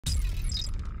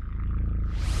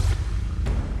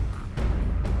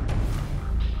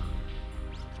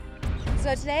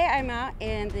So today I'm out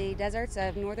in the deserts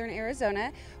of northern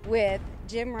Arizona with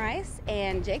Jim Rice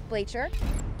and Jake Bleacher.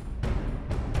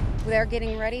 They're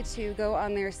getting ready to go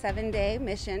on their 7-day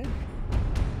mission.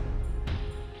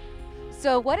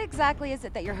 So what exactly is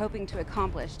it that you're hoping to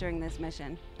accomplish during this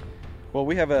mission? Well,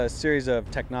 we have a series of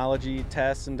technology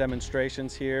tests and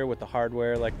demonstrations here with the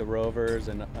hardware like the rovers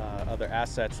and other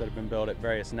assets that have been built at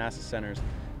various NASA centers.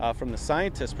 From the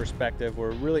scientist perspective,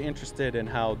 we're really interested in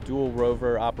how dual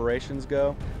rover operations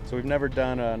go. So we've never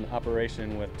done an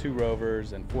operation with 2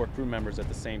 rovers and 4 crew members at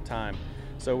the same time.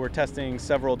 So we're testing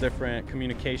several different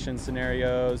communication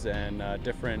scenarios and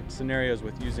different scenarios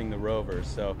with using the rovers.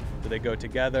 So do they go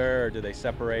together or do they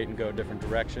separate and go different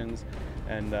directions?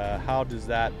 And how does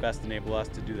that best enable us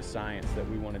to do the science that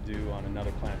we want to do on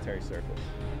another planetary surface?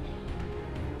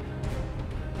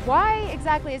 Why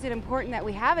exactly is it important that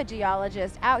we have a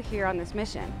geologist out here on this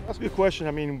mission? That's a good question.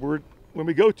 I mean, when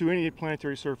we go to any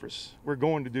planetary surface, we're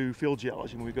going to do field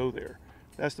geology when we go there.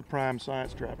 That's the prime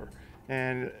science driver.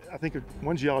 And I think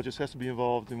one geologist has to be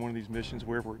involved in one of these missions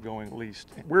wherever we're going at least.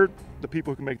 We're the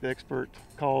people who can make the expert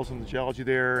calls on the geology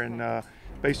there and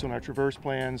based on our traverse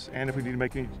plans, and if we need to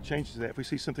make any changes to that. If we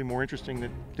see something more interesting that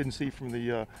didn't see from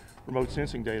the remote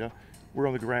sensing data, we're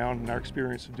on the ground and our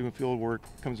experience of doing field work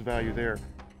comes to value there.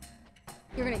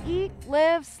 You're going to eat,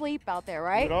 live, sleep out there,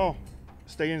 right? Not at all.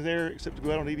 Stay in there except to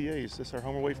go out on EVAs. That's our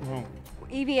home away from home.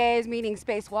 EVAs meaning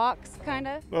spacewalks, kind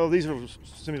of? Well, these are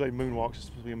simulated moonwalks. It's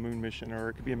supposed to be a moon mission,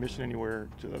 or it could be a mission anywhere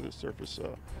to the surface,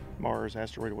 Mars,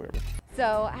 asteroid, or whatever.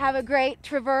 So have a great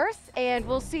traverse, and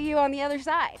we'll see you on the other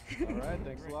side. All right,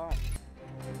 thanks a lot.